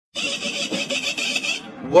Whoa,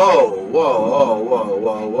 whoa, whoa, whoa,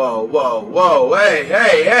 whoa, whoa, whoa, whoa, hey,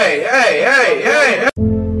 hey, hey, hey, hey, hey.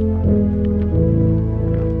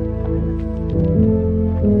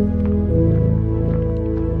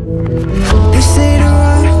 They say to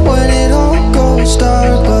run when it all goes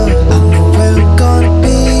dark, but I know where I'm gonna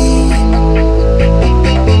be.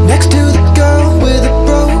 Next to the girl with a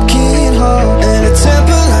broken heart and a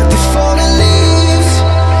temper like the fallen leaves.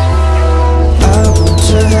 I want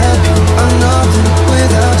to have you, I'm nothing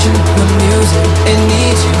without you. My music, it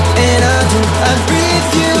needs you, and I do. I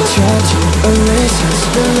breathe you. Tried to erase us,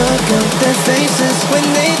 the look on their faces when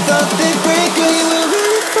they thought they'd break us. We were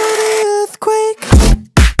ready for the earthquake.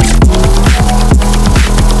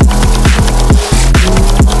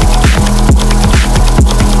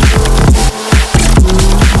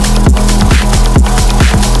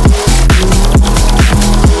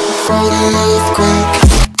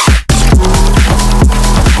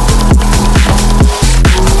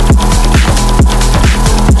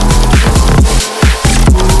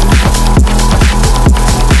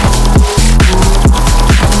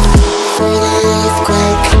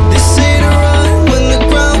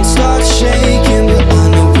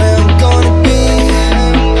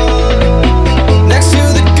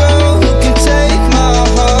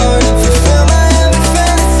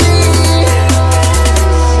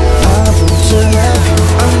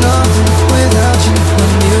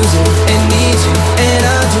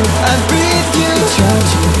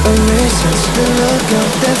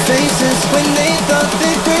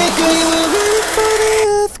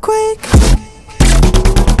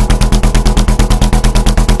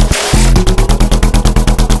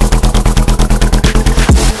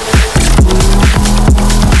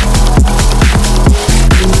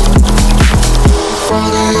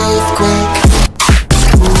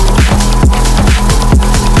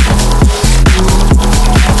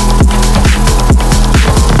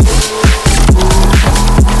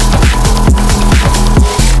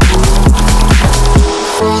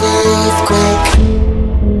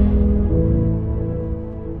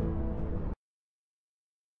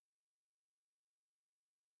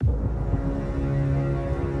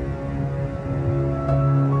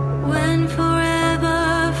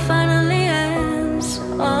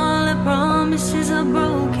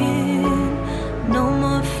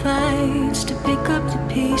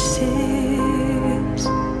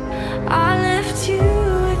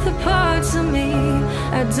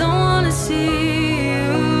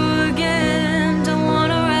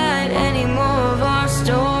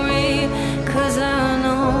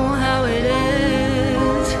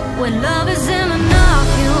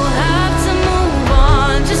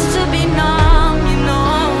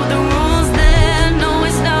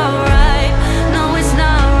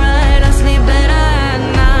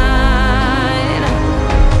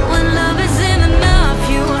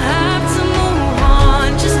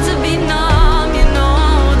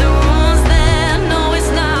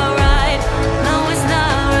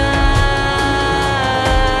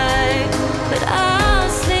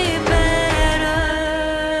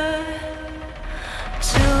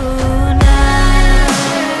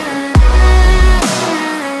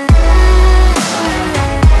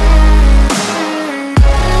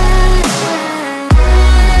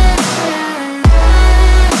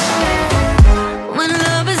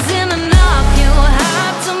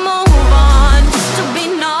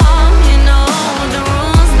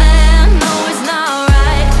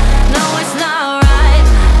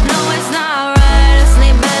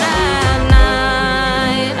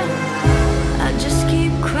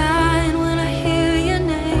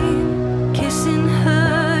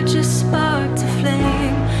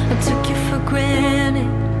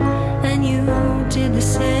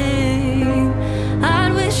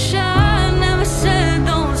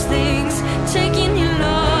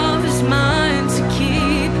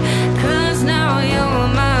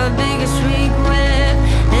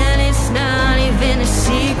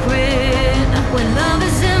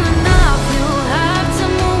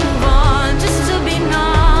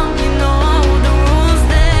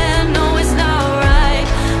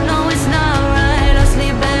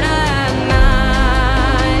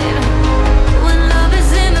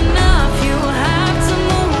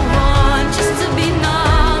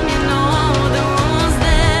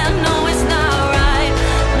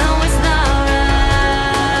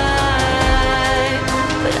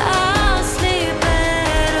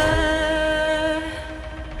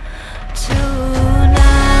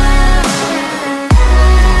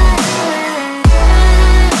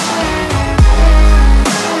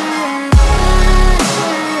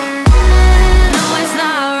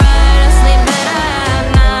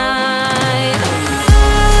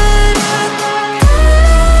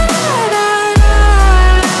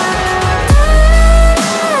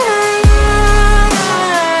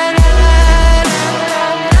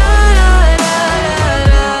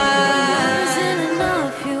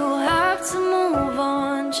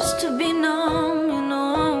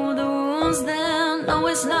 No,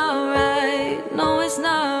 it's not right. No, it's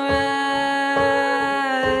not right.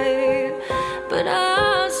 But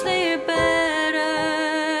I'll sleep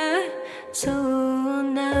better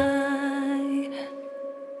tonight.